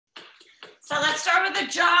So let's start with the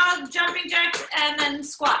jog, jumping jacks, and then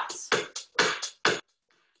squats.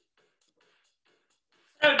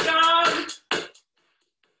 So jog.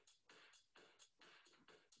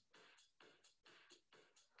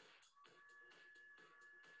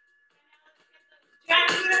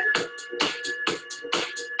 Jackson.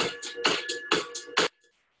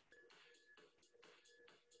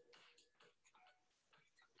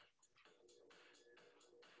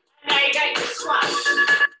 Now you got your squats.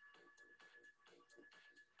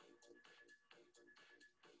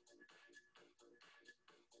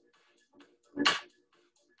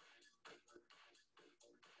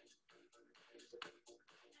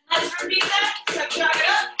 Let's repeat that. So jog it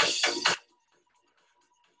up.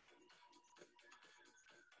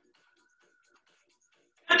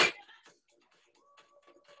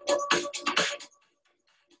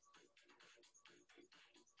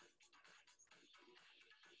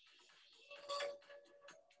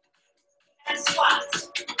 And squats.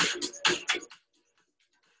 So let's take it to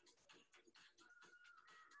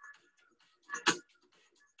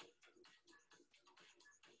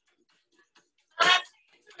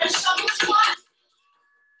a shovel squat.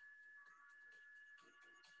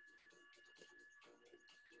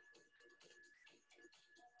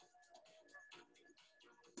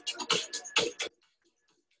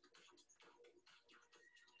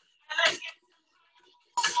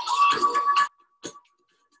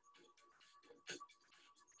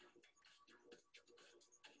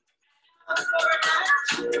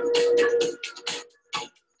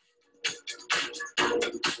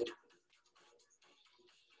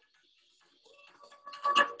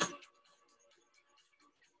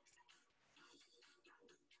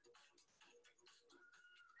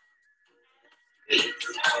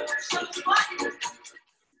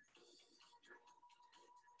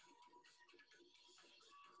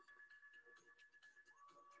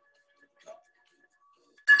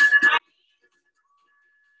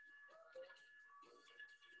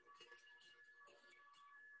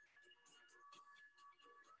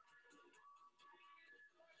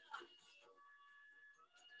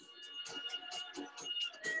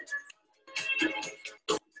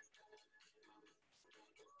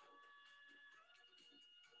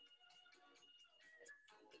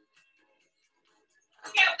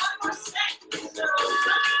 Okay, one more set. So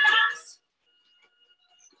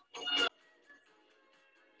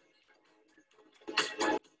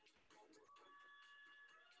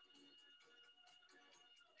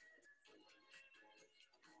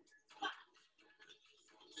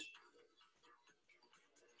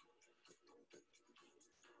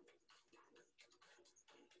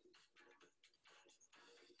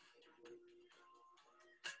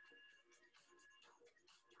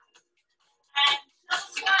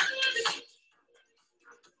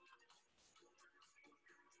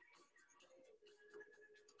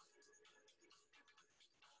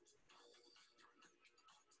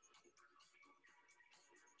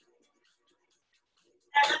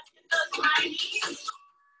let's get those high knees.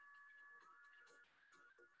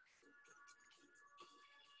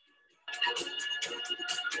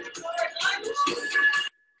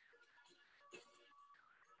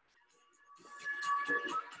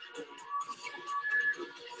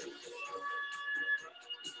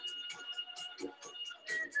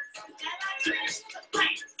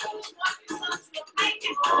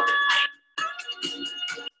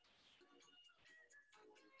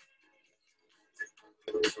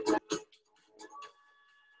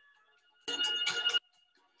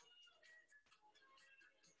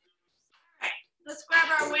 Let's grab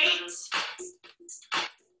our weights.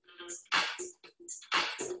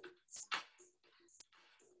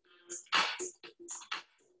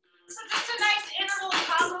 So just a nice interval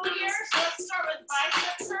combo here. So let's start with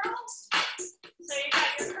bicep curls. So you got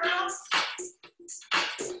your curls.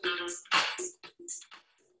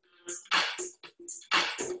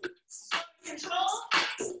 Control.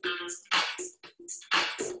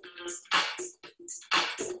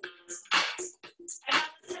 And now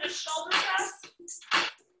let's hit a shoulder press.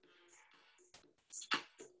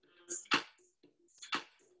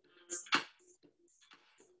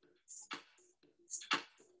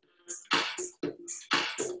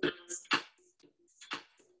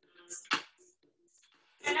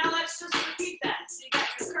 And now let's just repeat that. So you got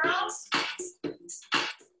your curls.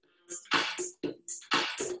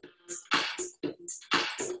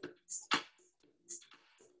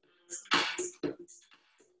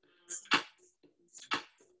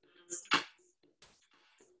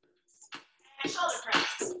 And shoulder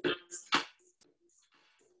press.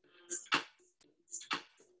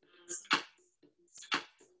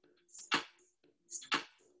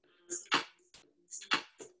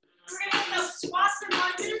 We're going to hit those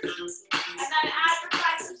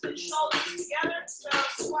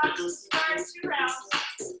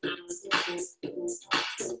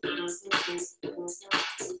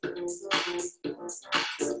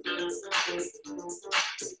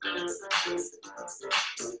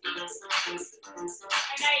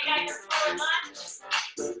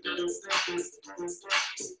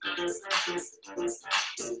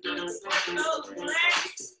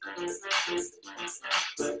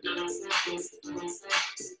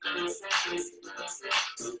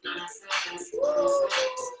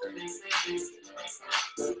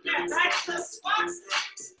Yeah, back to the squats.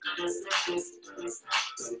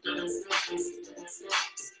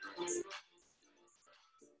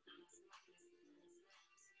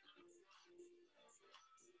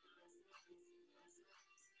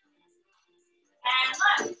 And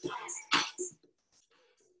lunge.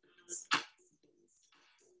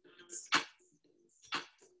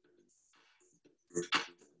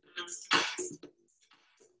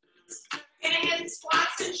 We're going to hit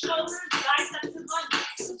squats and shoulders, biceps and lunges.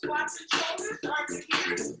 So squats and shoulders, arms are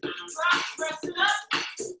here. Drop, press it up.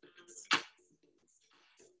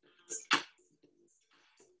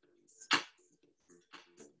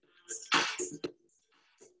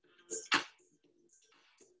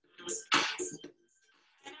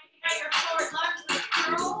 And now you got your forward lunge with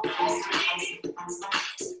curl, alternating.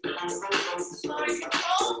 Slow and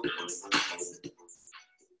control.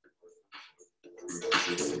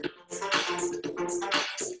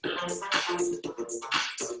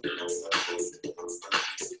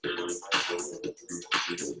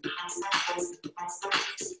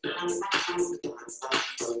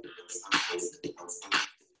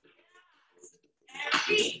 And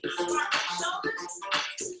repeat. Squat the shoulders.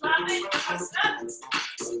 Drop it, press it up.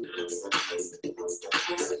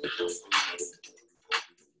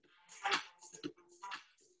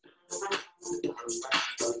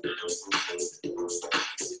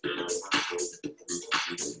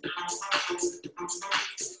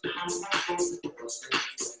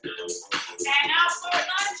 And now forward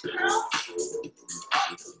lunge, curl.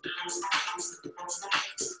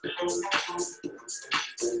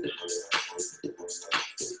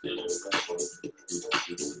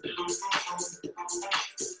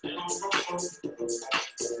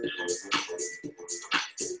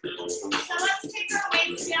 So let's take our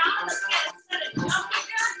weights down. Let's get a set of jumping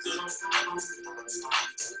jacks. Let's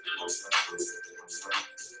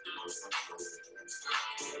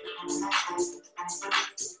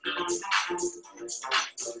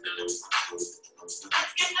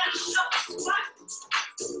get that short squat.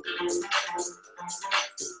 And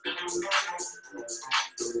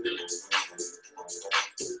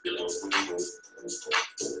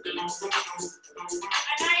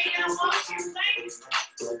now you're going to walk your legs.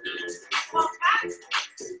 Walk back.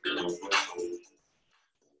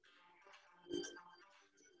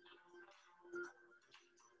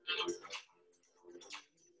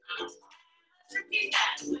 Let's repeat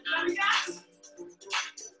that with jumping jacks.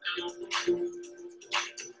 Jump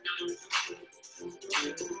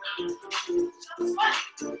squat.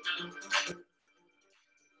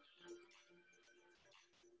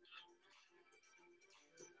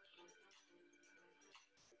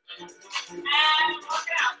 And walk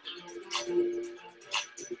it out.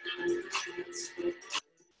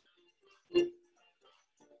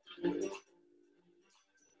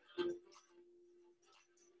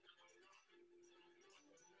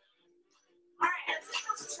 All right, let's hit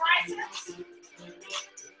those triceps.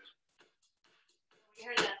 We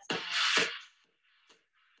heard that somewhere.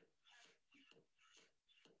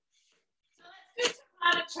 So let's do some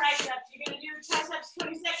lot of triceps. You're going to do triceps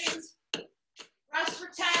 20 seconds. Rest for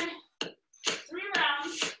 10. 3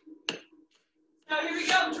 rounds. So here we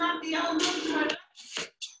go. Drop the elbows right up.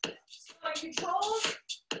 Slow and controlled.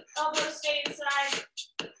 Elbows stay inside.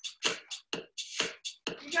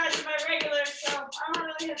 You guys are my regulars, so I don't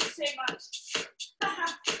really have to say much.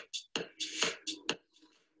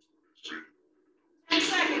 10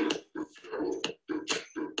 seconds.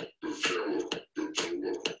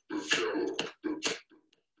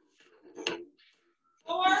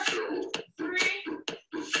 4, 3,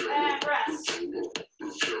 and rest.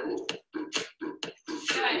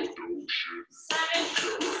 Good. 7,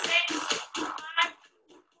 6, 5,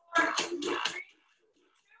 4, 3, 2,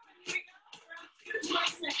 and here we go. Round 2, 20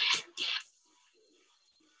 seconds.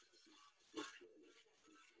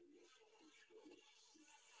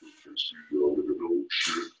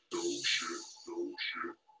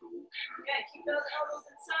 Good. Keep those elbows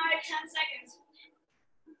inside. 10 seconds.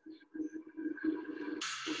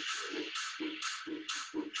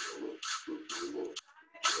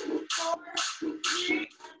 4, 3,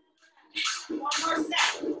 1 more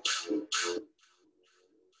set.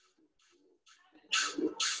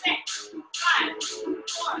 6, 5,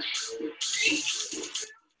 4, 3, 2.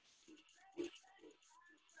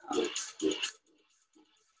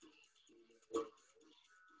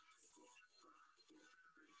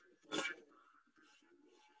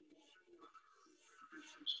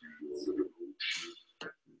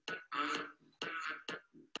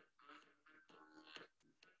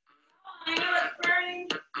 I know it's very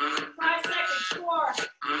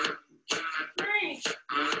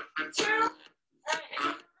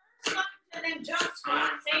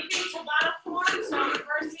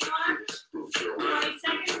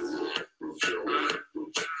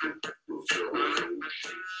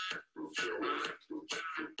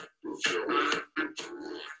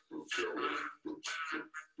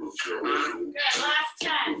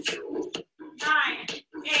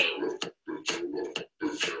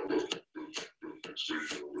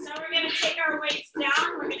So we're going to take our weights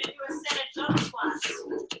down. We're going to do a set of jump squats.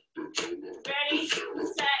 Ready,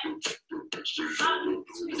 set, up,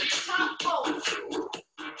 squeeze at the top, hold.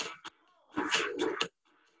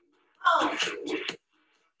 Hold.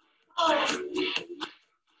 Hold.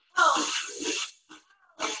 Hold.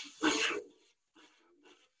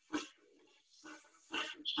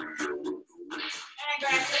 And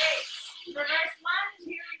grab the weights. Reverse lunge,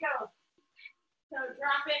 here we go. So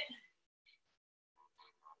drop it.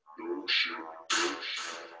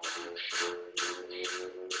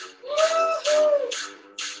 Woo-hoo!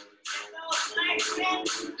 So nice bend.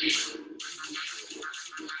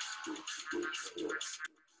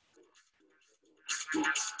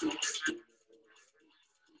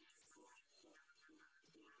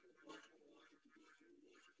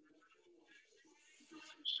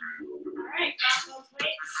 All right, drop those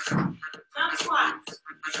weights. Jump squats.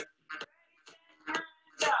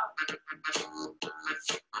 Go.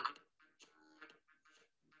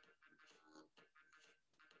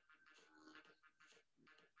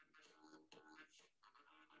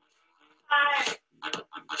 5,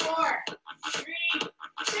 4, 3, 2.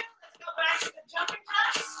 Let's go back to the jumping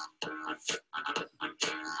jacks.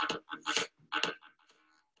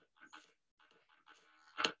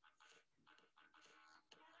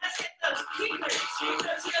 Let's get those keepers. Keep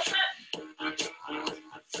those heels up.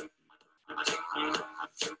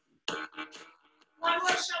 One more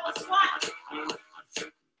shovel squat.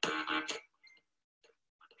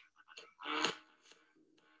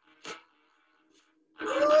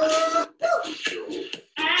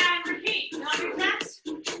 And repeat. Jumping jacks.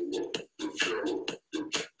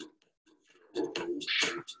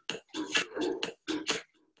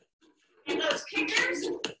 And those kickers.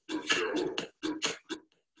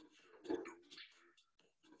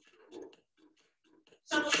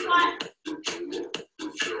 Shovel squat.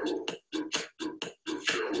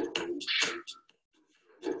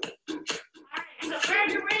 Alright, so grab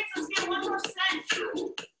your weights. Let's get one more set.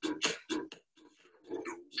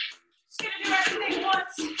 Just gonna do everything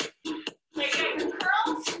once. Take out your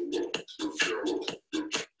curls.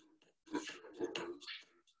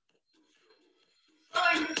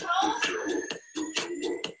 Slowing your toes.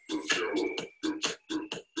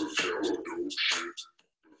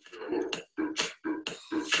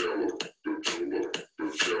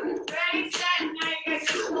 Ready, set, now you guys are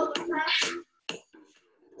shoulder press.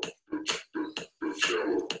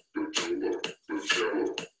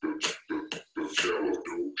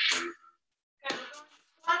 Good,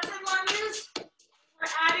 squats and lunges.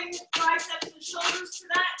 We're adding biceps and shoulders to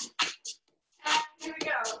that. And here we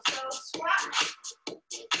go. So squat.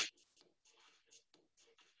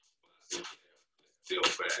 Feel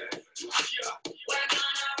bad. Yeah.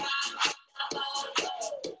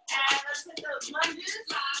 And let's hit those lunges.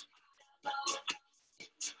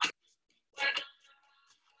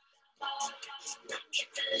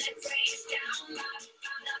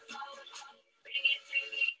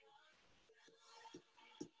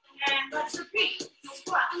 And let's repeat.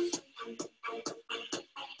 Squat.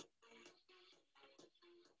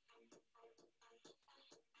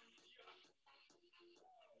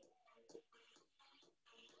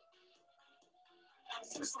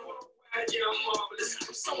 Yeah, I'm marvelous.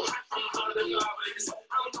 I'm so hot from out of the marvelous. I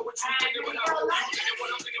don't know what you're thinking, but I'm thinking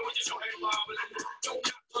what I'm thinking when you show ain't marvelous. Don't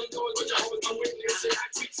knock on doors, but you're always my witness. I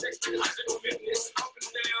teach sex to physical fitness. Up and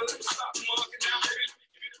down, let me stop marking out, baby. Let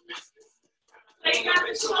me give you the business. Take out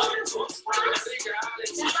the shoulders, squats.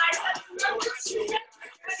 And biceps and lunges.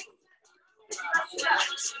 Press it up.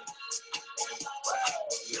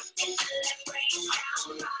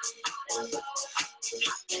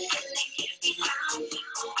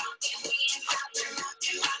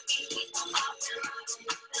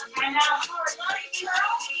 And now forward lunge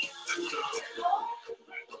curl. Forward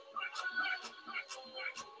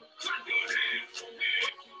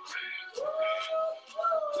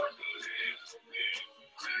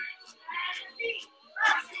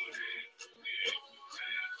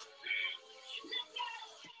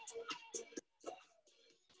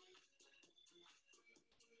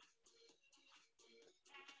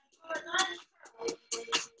lunge curl.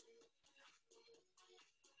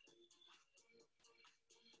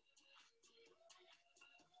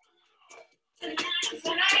 So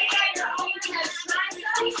now you got your overhead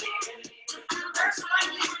triceps. First one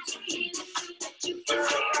is routine. You can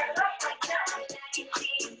stay right up like that. And here we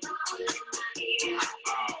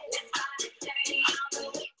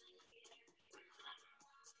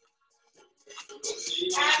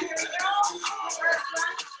go. First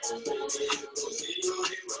one.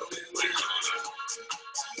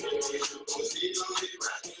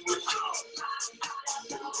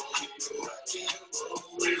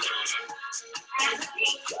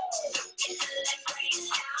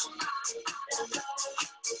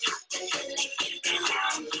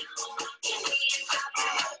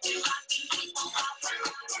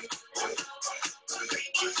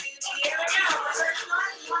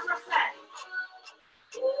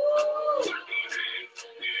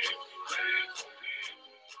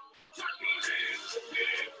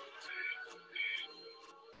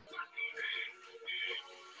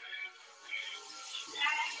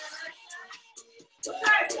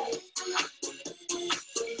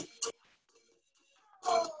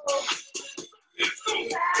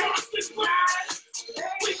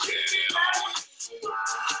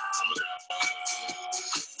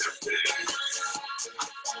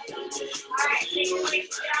 Take your weight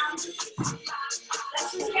down.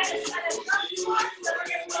 Let's just get a set of drum squats, so we're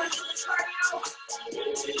going to go into the cardio.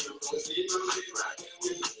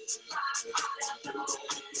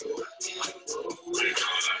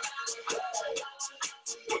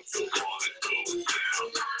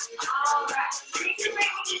 All right. Take your weight,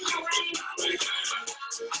 keep your weight.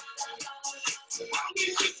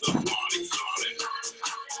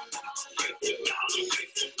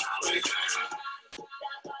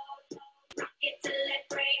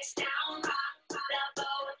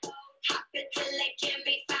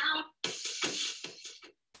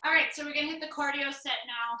 All right, so we're gonna hit the cardio set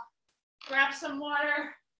now. Grab some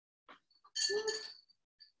water.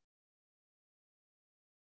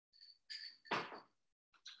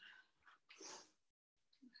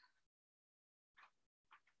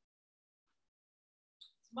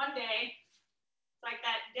 It's Monday. It's like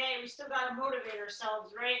that day, we still gotta motivate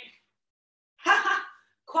ourselves, right?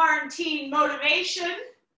 Quarantine motivation.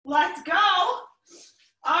 Let's go.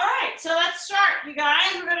 All right, so let's start, you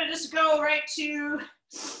guys. We're gonna just go right to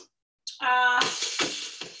draw.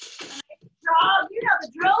 You know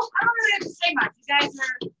the drill. I don't really have to say much. You guys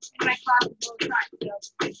are in my class all the time. So.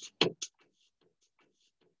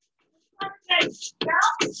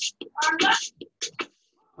 Down, arm up.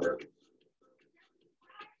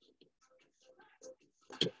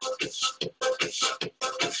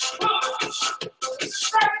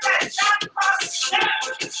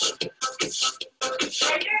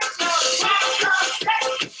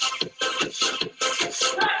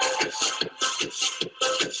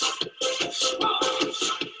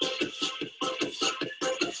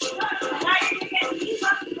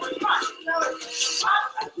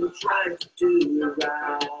 Trying to do it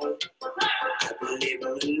right. I've been living a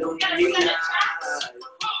lonely life.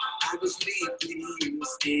 I was sleeping here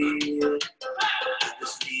still. I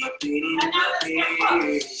was sleeping in my bed. I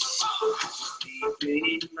was sleeping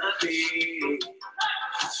in my bed.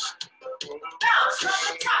 I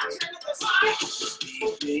was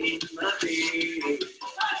sleeping in my bed.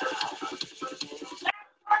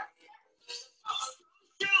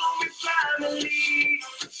 Family,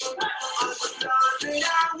 I was thought that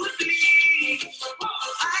I would be.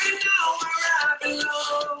 I don't know where I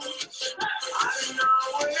belong. I don't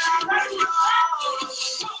know where I belong.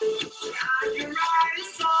 I can write a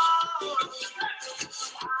song.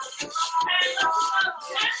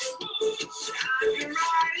 I can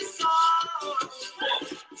write a song.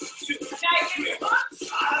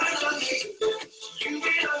 I love you. You belong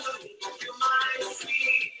to me. You're my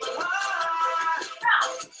sweetheart.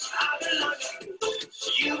 I belong to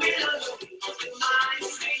you. You belong to me. You're my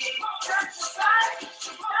sweetheart.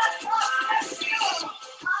 My sweetheart.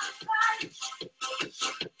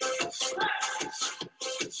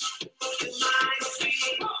 You're my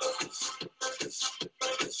sweetheart.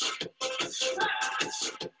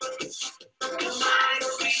 You're my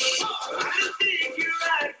sweetheart. I think you're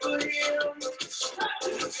right for him. Look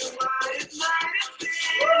at what it might have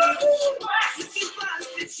been. It's the best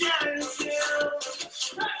that shine yourself.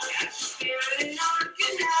 Standing on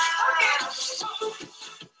canal.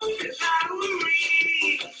 If I were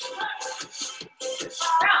real.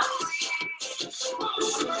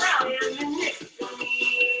 Standing next to me.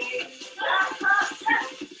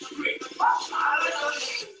 I love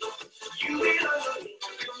you. You belong to me.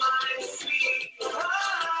 You're my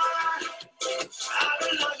sweetheart. I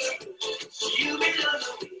belong to you. You belong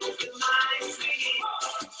to me. You're my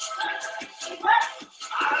sweetheart.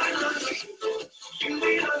 I belong to you. You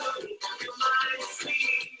belong to me. You're my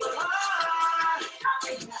sweetheart. I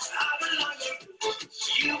belong to you.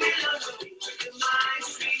 You belong to me. You're my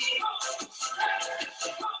sweetheart.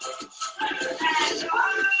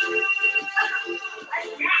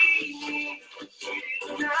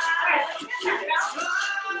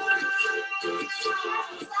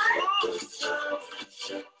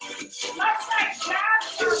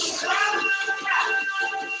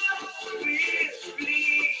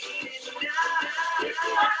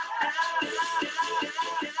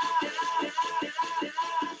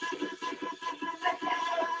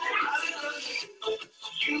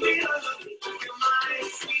 You belong to me, you're my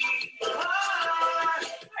sweetheart.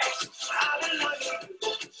 I belong to you,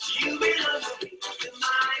 you belong to me, you're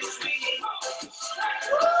my sweetheart.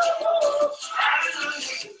 I belong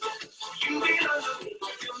to you, you belong to me,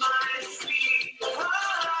 you're my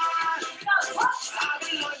sweetheart. I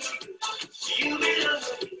belong to you, you belong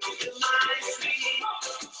to me, you're my sweetheart.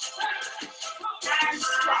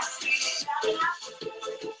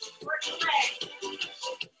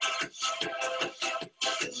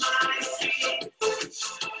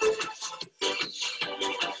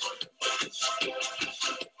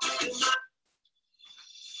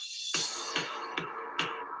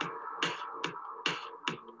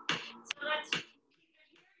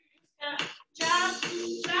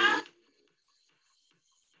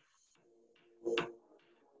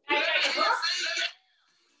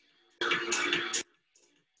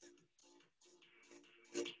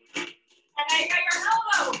 And now you got your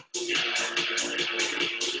elbow.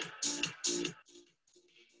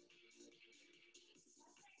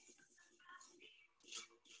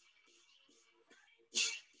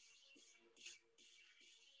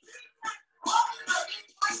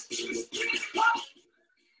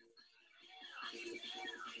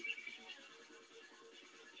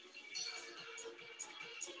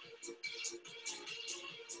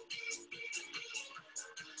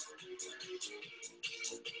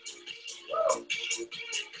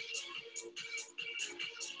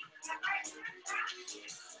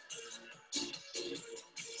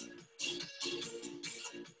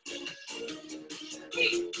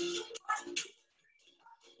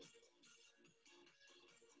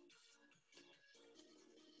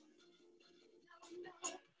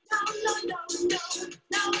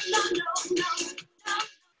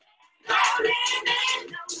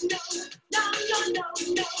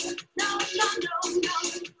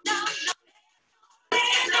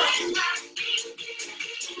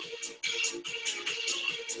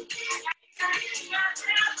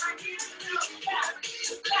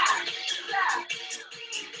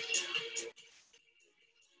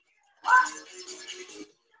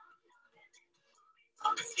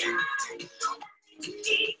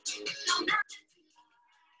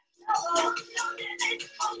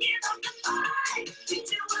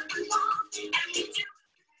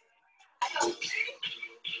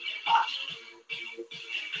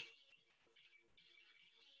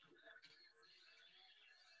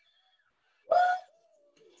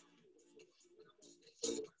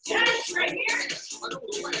 Yes, right here.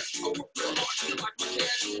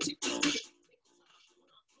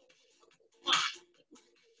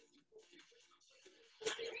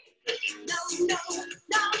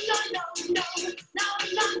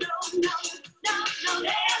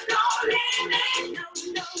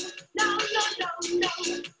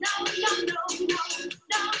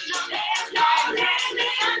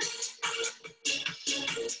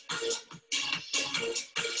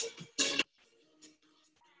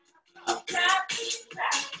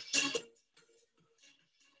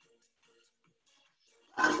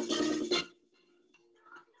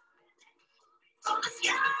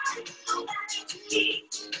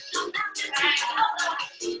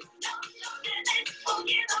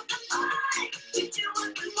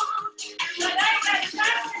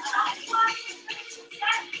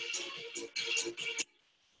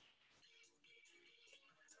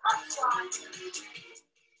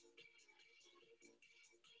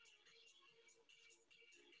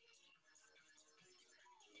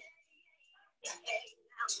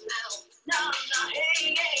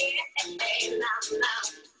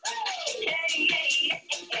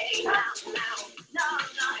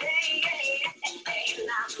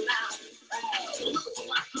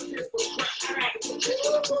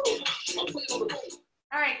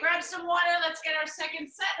 All right, grab some water. Let's get our second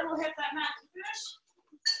set and we'll hit that mat to finish.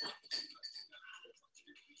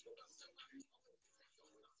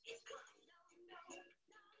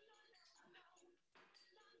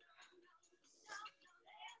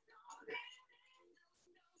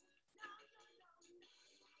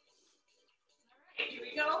 All right, here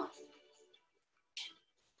we go.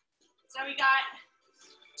 So we got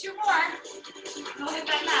 2 more. We'll hit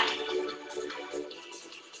that mat.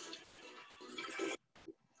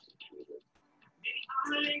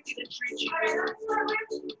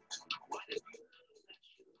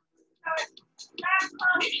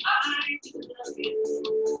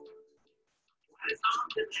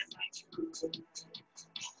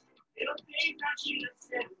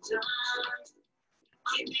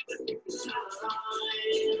 I never think the time.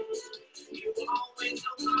 You always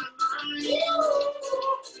on my mind. You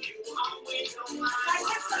always on my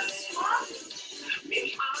mind.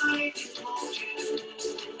 Maybe I can hold you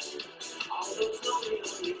all those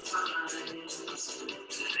lonely times.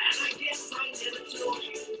 And I guess I never told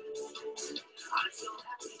you I'm so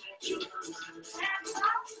happy that you're mine.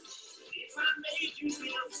 If I made you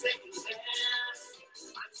feel second best,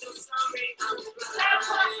 I'm so sorry I'm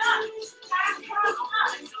blind. You're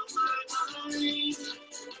always on my mind.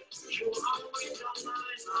 You're always on my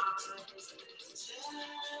mind.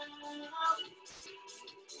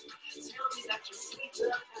 Tell me that your sweet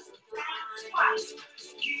love has a price.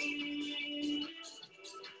 Give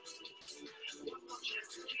one more chance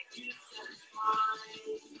to keep you satisfied.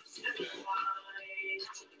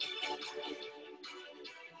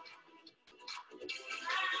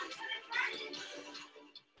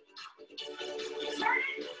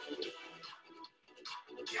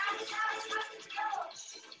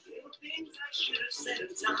 Little things I should have said in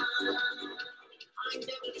time. I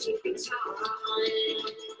never keeping time.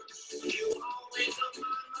 You always on my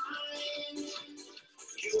mind.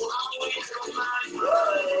 You always on my mind.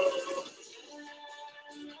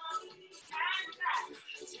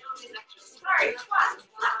 Sorry, squat.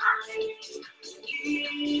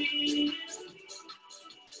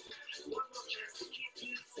 One more chance to keep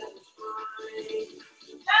you satisfied.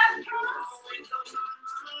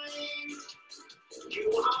 You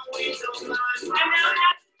always on my mind. And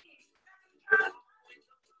now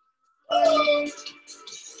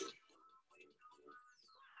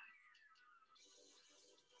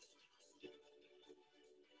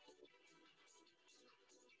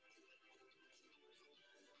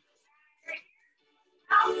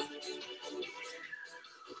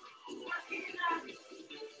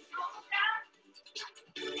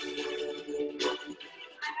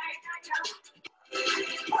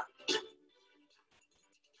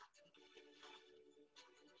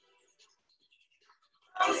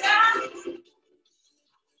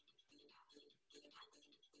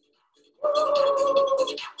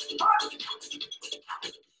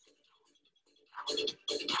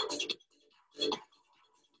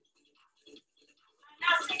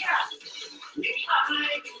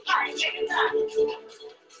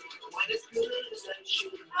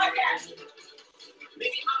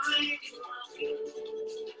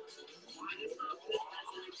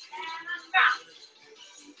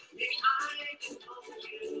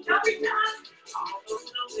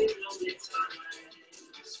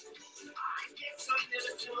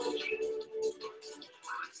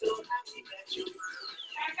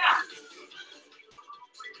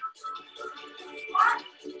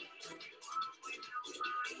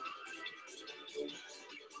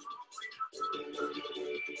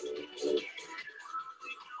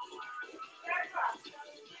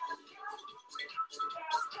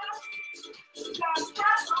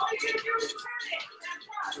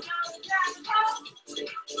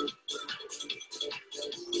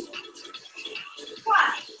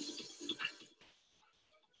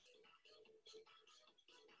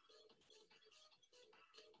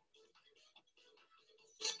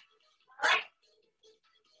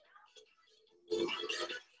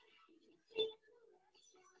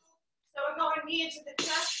knee into the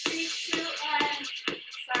chest, 3, 2, and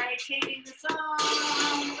sorry, changing the song.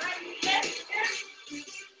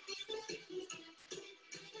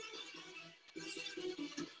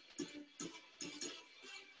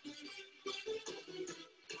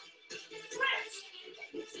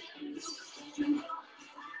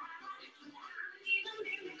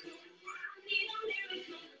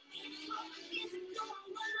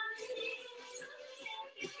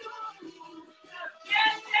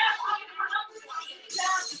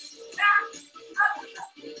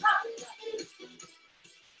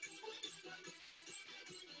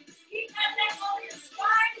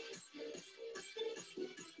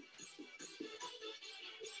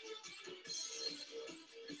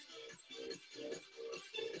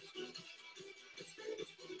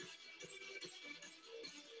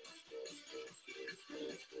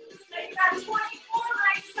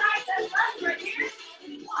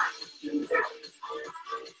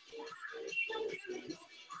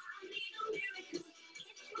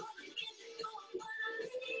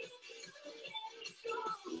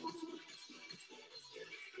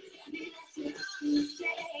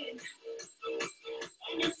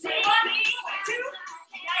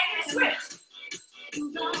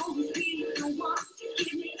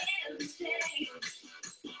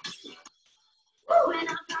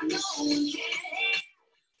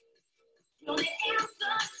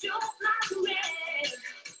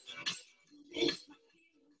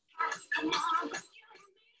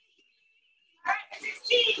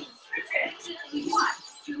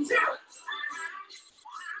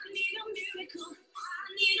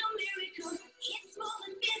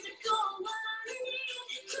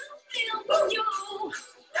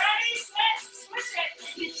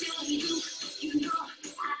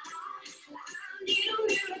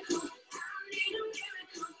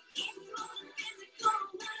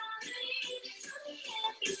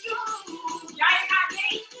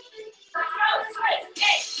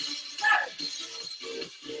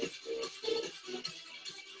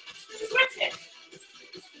 Right there.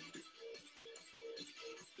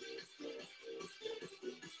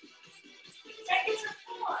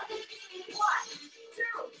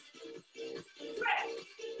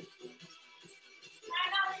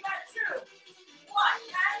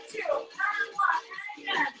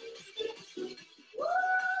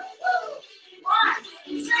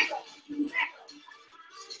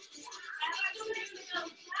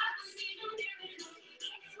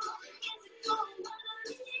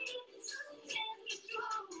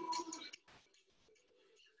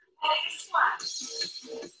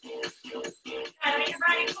 And let your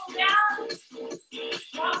body cool down.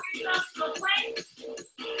 Walk yourself to a plank.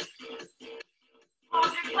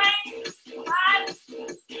 Hold your plank. 5,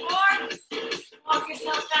 4. Walk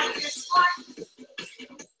yourself back to your squat.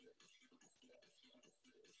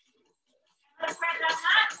 Let's grab that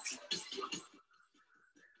mat.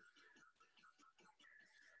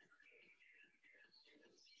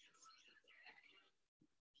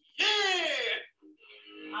 Yeah!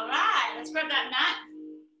 All right, let's grab that mat.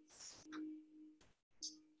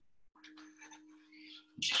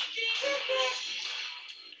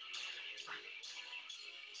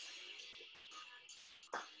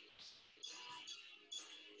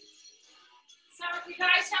 So if you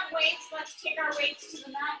guys have weights, let's take our weights to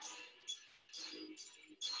the mat.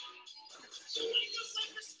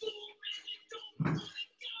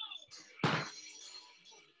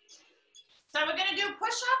 So we're gonna do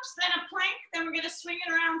push-ups, then a plank, then we're gonna swing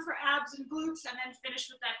it around for abs and glutes, and then finish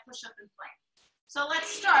with that push-up and plank. So let's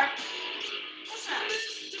start. Push-ups.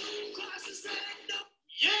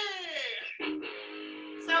 Yeah!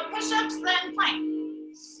 So push-ups, then plank.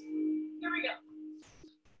 Here we go.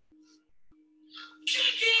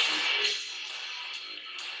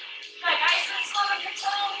 Good, nice and slow and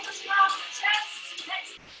control. Push it off the chest.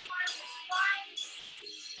 Next part of the spine.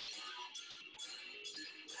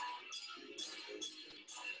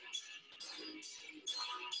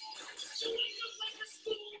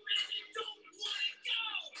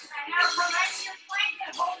 And now press your plank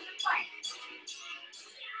and hold your plank.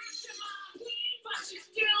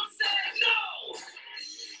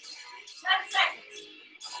 10 seconds.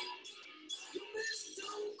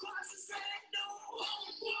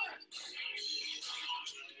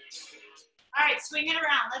 All right, swing it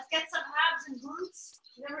around. Let's get some abs and glutes.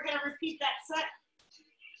 Then we're gonna repeat that set.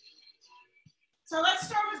 So let's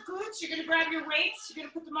start with glutes. You're gonna grab your weights. You're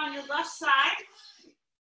gonna put them on your left side.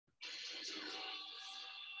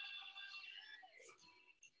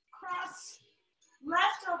 Cross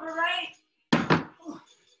left over right. Ooh.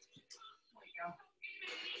 There you go.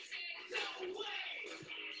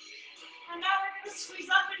 And now we're gonna squeeze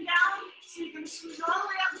up and down. So you're gonna squeeze all the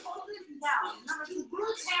way up, hold it, and down. Remember, the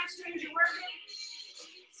glutes, hamstrings are working.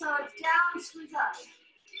 So it's down, squeeze up.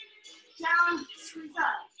 Down, squeeze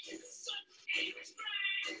up.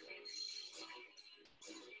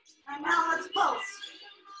 And now let's pulse.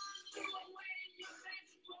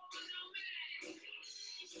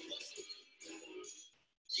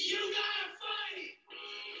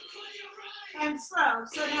 And slow.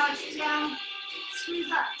 So now it's down,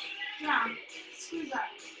 squeeze up, down, squeeze up,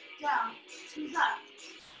 down, squeeze up.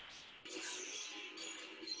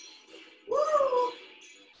 Woo!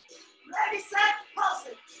 Ready, set, pulse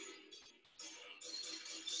it.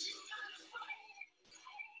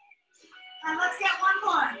 And let's get one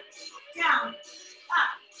more. Down,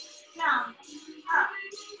 up, down, up,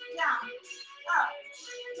 down, up,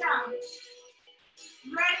 down.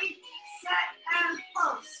 Ready, set, and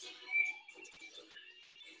pulse.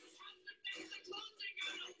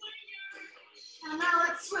 And now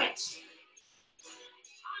let's switch.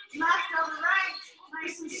 Left over right,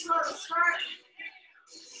 nice and slow to start.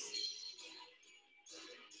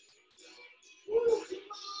 Woo.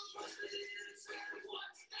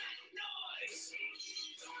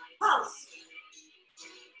 Pulse.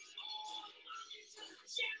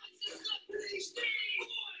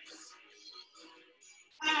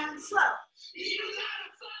 And slow.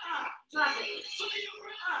 Up, drop it.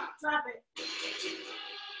 Up, drop it.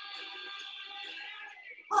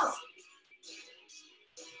 Pulse.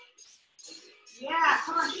 Yeah,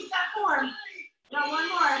 come on, keep that form. Got one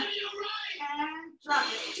more. And drop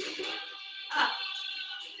it. Up,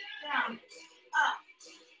 down, up,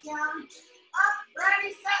 down, up.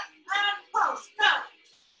 Ready, set, and pulse. Go.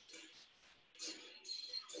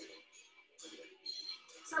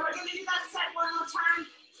 So we're going to do that set one more time.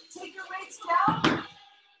 Take your weights down.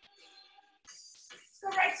 Go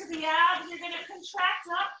right to the abs. You're going to contract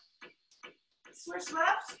up. Switch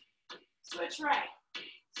left, switch right.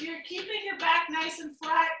 So you're keeping your back nice and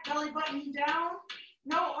flat, belly button down,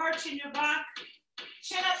 no arch in your back.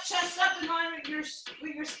 Chin up, chest up in line with your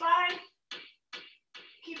spine.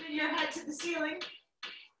 Keeping your head to the ceiling.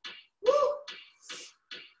 Woo!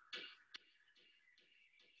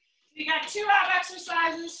 You got 2 ab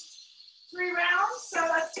exercises, 3 rounds. So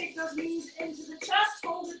let's take those knees into the chest,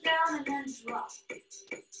 hold it down, and then drop.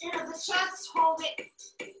 Into the chest, hold it,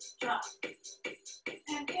 drop.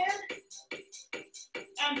 And in,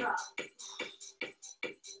 and drop.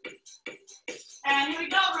 And here we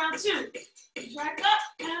go, round 2. Drag up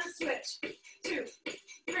and switch. 2,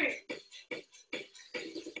 3.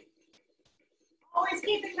 Always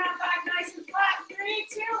keeping that back nice and flat. 3,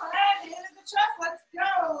 2, and into the chest. Let's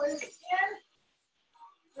go. It's in,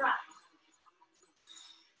 drop.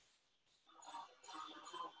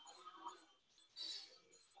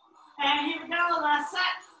 And here we go, last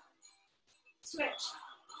set. Switch,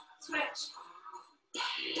 switch.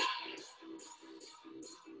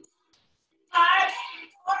 5,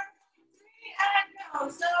 4, 3, and go.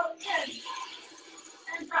 So in,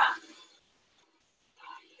 and drop.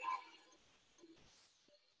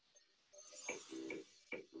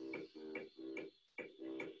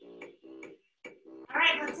 All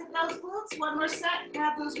right, let's hit those glutes. One more set,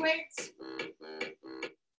 grab those weights.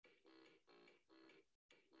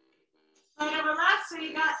 So never left, so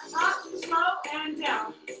you got up, slow, and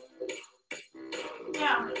down.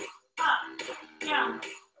 Down, up, down,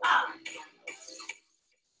 up.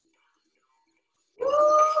 Woo!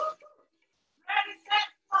 Ready, set,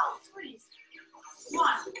 go, squeeze. 1,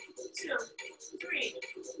 2, 3,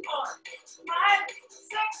 4, 5,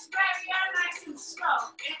 6. Ready, and nice and slow.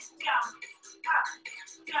 It's down, up,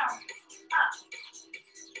 down, up.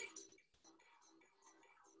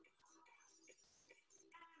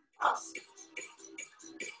 Pulse.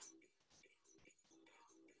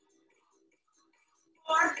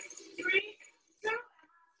 4, 3, 2, and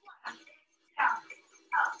 1. Down,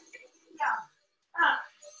 up, down, up,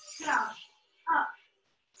 down, up.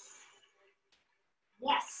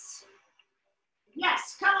 Yes. Yes,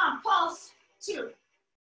 come on, pulse. 2.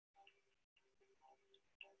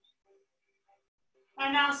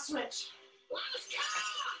 And now switch.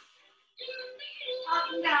 Up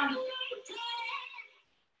and down.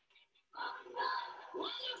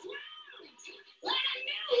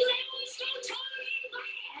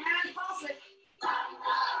 And pulse it.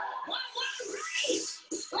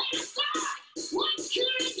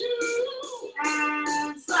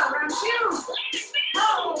 And slow, round 2.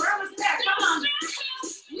 Oh, we're almost there, come on.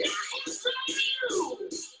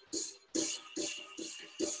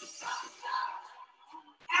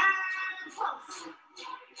 And pulse.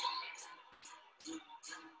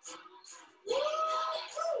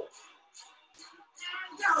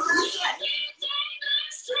 And go, round 6.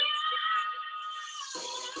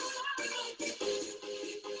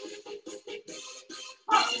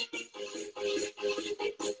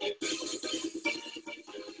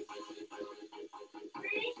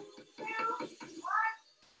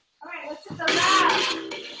 Let's hit the lab.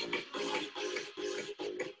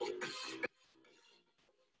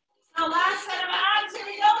 So last set of abs, here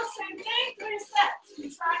we go, same thing, 3 sets.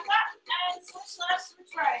 Contract up and switch left,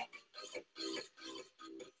 switch right.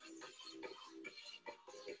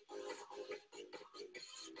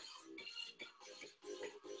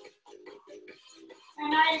 And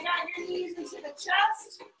now you got your knees into the chest,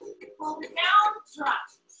 hold it down, drop.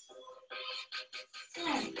 In.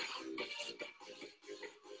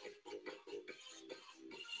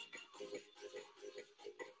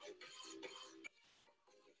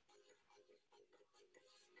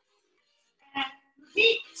 And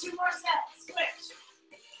repeat, 2 more sets, switch.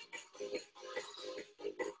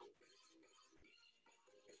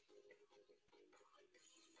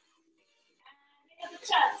 And into the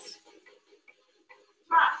chest.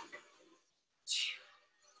 Drop.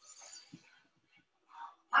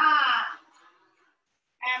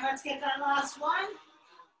 And let's get that last one.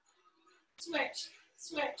 Switch,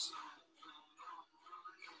 switch.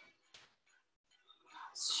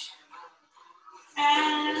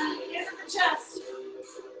 And into the chest.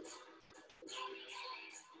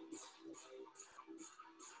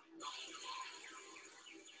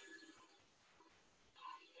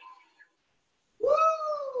 Woo!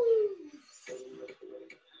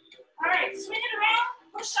 All right, swing it around,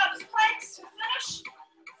 push-ups, planks to finish.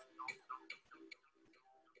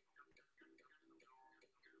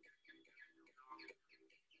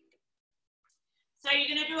 So you're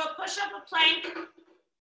gonna do a push-up, a plank.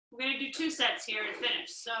 We're gonna do 2 sets here and finish.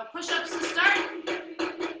 So push-ups to start.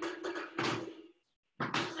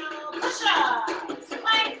 So push-ups,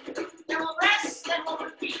 plank, then we'll rest, then we'll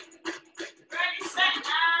repeat. Ready, set,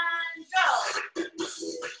 and go.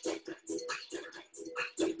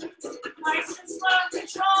 Nice and slow and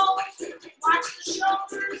controlled. Watch the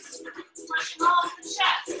shoulders, pushing off the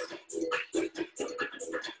chest.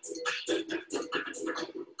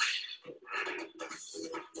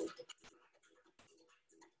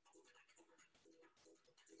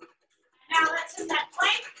 Now let's hit that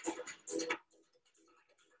plank.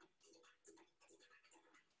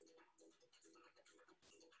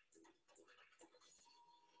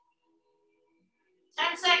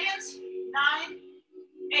 Ten seconds. 9,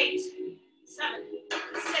 8, 7,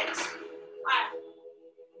 6, 5.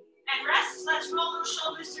 And rest. Let's roll those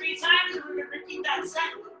shoulders 3 times, and we're going to repeat that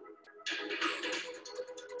set.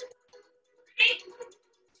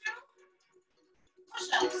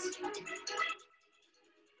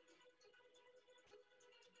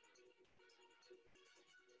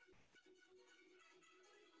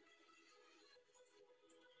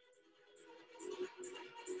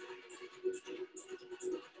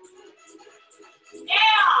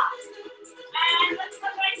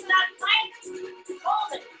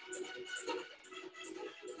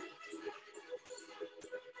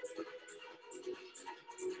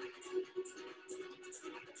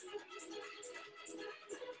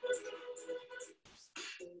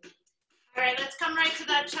 right, let's come right to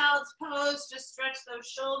that child's pose. Just stretch those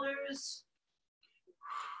shoulders.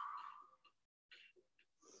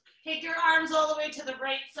 Take your arms all the way to the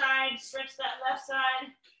right side. Stretch that left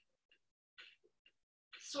side.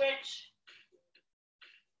 Switch.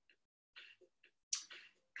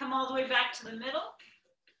 Come all the way back to the middle.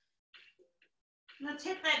 Let's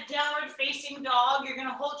hit that downward facing dog. You're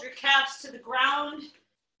gonna hold your calves to the ground.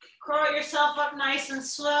 Curl yourself up nice and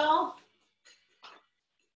slow.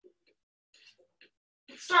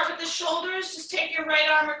 Let's start with the shoulders. Just take your right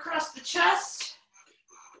arm across the chest.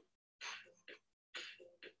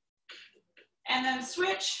 And then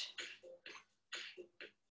switch.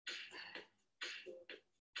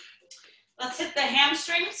 Let's hit the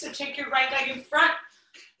hamstring. So take your right leg in front.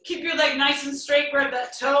 Keep your leg nice and straight, grab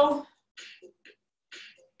that toe.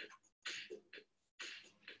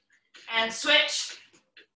 And switch.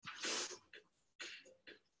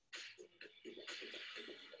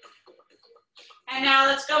 And now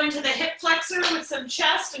let's go into the hip flexor with some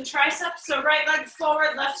chest and triceps. So right leg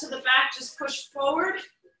forward, left to the back, just push forward.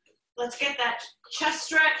 Let's get that chest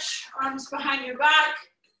stretch, arms behind your back.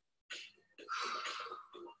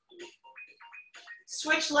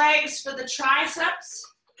 Switch legs for the triceps.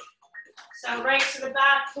 So right to the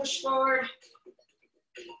back, push forward.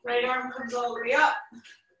 Right arm comes all the way up.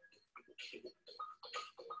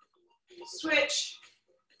 Switch.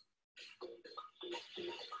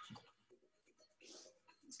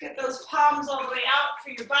 Let's get those palms all the way out for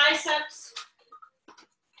your biceps.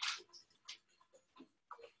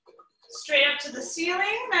 Straight up to the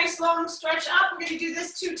ceiling. Nice long stretch up. We're going to do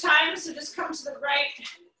this 2 times. So just come to the right,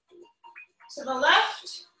 to the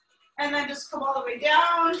left, and then just come all the way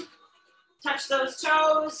down. Touch those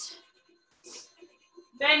toes.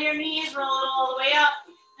 Bend your knees, roll it all the way up.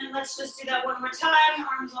 And let's just do that one more time.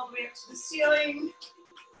 Arms all the way up to the ceiling.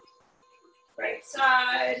 Right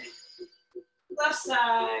side, left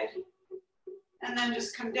side. And then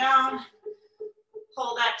just come down.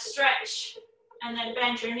 Hold that stretch. And then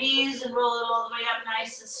bend your knees and roll it all the way up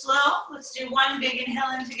nice and slow. Let's do one big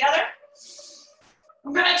inhale in together.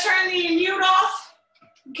 I'm gonna turn the mute off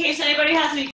in case anybody has any